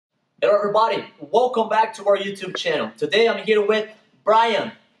Hello everybody, welcome back to our YouTube channel. Today I'm here with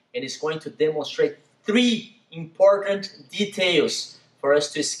Brian and he's going to demonstrate 3 important details for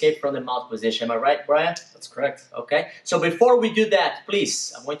us to escape from the mount position. Am I right, Brian? That's correct. Okay, so before we do that,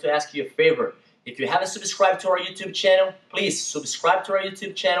 please, I'm going to ask you a favor. If you haven't subscribed to our YouTube channel, please subscribe to our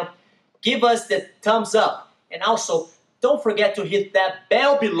YouTube channel. Give us the thumbs up and also don't forget to hit that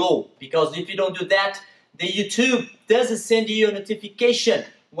bell below, because if you don't do that, the YouTube doesn't send you a notification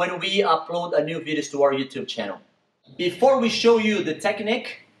when we upload a new videos to our YouTube channel. Before we show you the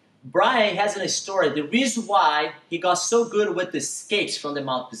technique, Brian has a story, the reason why he got so good with the escapes from the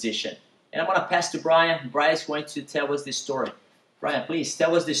mount position. And I'm going to pass to Brian. Brian's going to tell us the story. Brian, please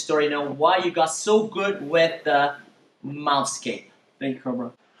tell us the story now, why you got so good with the mount escape. Thank you,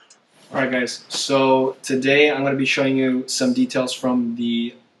 Cobra. Alright guys, so today I'm going to be showing you some details from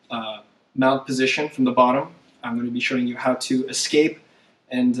the mount position from the bottom. I'm going to be showing you how to escape,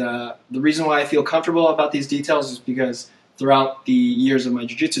 and the reason why I feel comfortable about these details is because throughout the years of my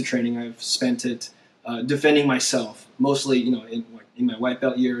jiu-jitsu training I've spent it defending myself, mostly in my white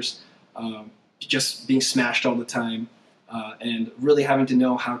belt years, just being smashed all the time, and really having to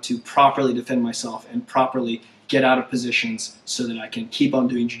know how to properly defend myself and properly get out of positions so that I can keep on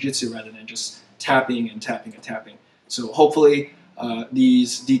doing jiu-jitsu rather than just tapping and tapping and tapping. So hopefully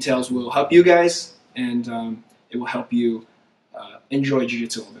these details will help you guys, and it will help you enjoy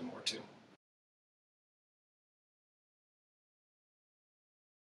jiu-jitsu a little bit more too.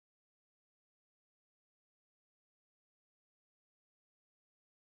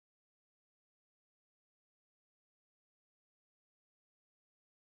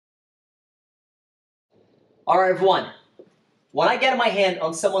 Alright everyone, when I get my hand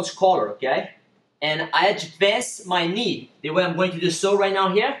on someone's collar, okay, and I advance my knee the way I'm going to do so right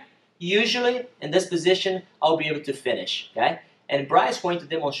now here, usually in this position I'll be able to finish, okay? And Brian's going to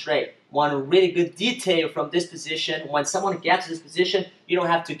demonstrate one really good detail from this position. When someone gets to this position, you don't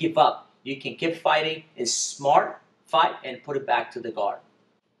have to give up. You can keep fighting, it's smart, fight, and put it back to the guard.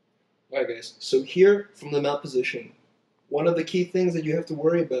 Alright guys, so here from the mount position, one of the key things that you have to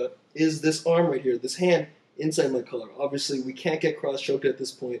worry about is this arm right here, this hand inside my collar. Obviously we can't get cross-choked at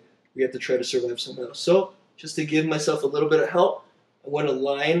this point. We have to try to survive somehow. So just to give myself a little bit of help, I want to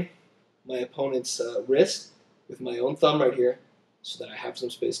line my opponent's wrist with my own thumb right here so that I have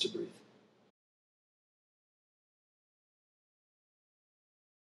some space to breathe.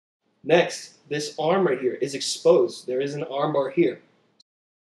 Next, this arm right here is exposed. There is an arm bar here.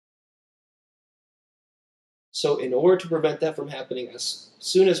 So in order to prevent that from happening as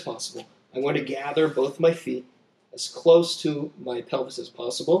soon as possible, I'm going to gather both my feet as close to my pelvis as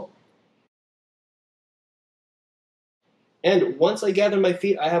possible. And once I gather my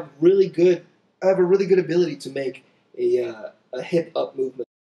feet, I have a really good ability to make a hip up movement.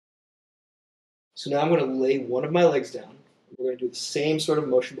 So now I'm going to lay one of my legs down. We're going to do the same sort of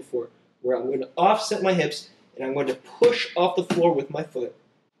motion before, where I'm going to offset my hips and I'm going to push off the floor with my foot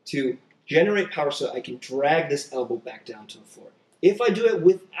to generate power so I can drag this elbow back down to the floor. If I do it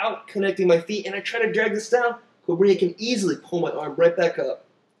without connecting my feet and I try to drag this down, Cobrinha can easily pull my arm right back up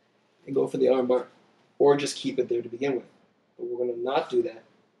and go for the arm bar, or just keep it there to begin with. But we're going to not do that.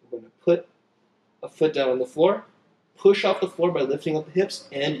 We're going to put a foot down on the floor, push off the floor by lifting up the hips,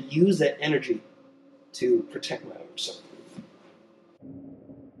 and use that energy to protect my arm. So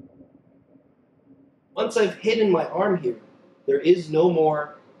once I've hidden my arm here, there is no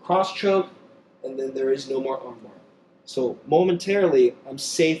more cross choke, and then there is no more arm bar. So momentarily, I'm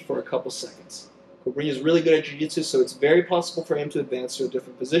safe for a couple seconds. Cobrinha is really good at jiu-jitsu, so it's very possible for him to advance to a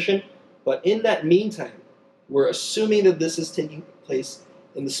different position. But in that meantime, we're assuming that this is taking place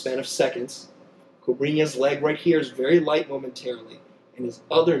in the span of seconds. Cobrinha's leg right here is very light momentarily, and his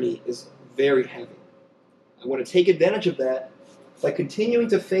other knee is very heavy. I want to take advantage of that by continuing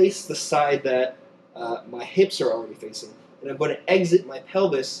to face the side that my hips are already facing. And I'm going to exit my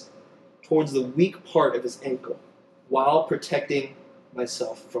pelvis towards the weak part of his ankle, while protecting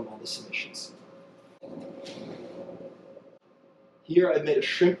myself from all the submissions. Here I've made a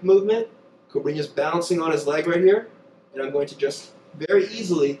shrimp movement. Cobrinha's bouncing on his leg right here, and I'm going to just very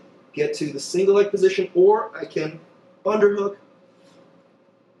easily get to the single leg position, or I can underhook,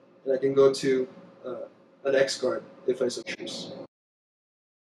 and I can go to an X guard if I so choose.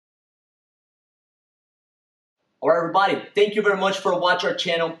 Alright everybody, thank you very much for watching our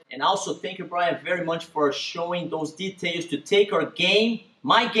channel, and also thank you Brian very much for showing those details to take our game,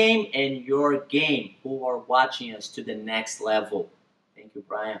 my game, and your game, who are watching us to the next level. Thank you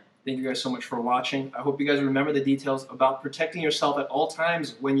Brian. Thank you guys so much for watching. I hope you guys remember the details about protecting yourself at all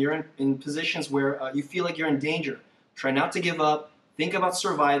times when you're in positions where you feel like you're in danger. Try not to give up. think about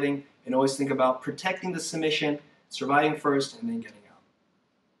surviving and always think about protecting the submission, surviving first, and then getting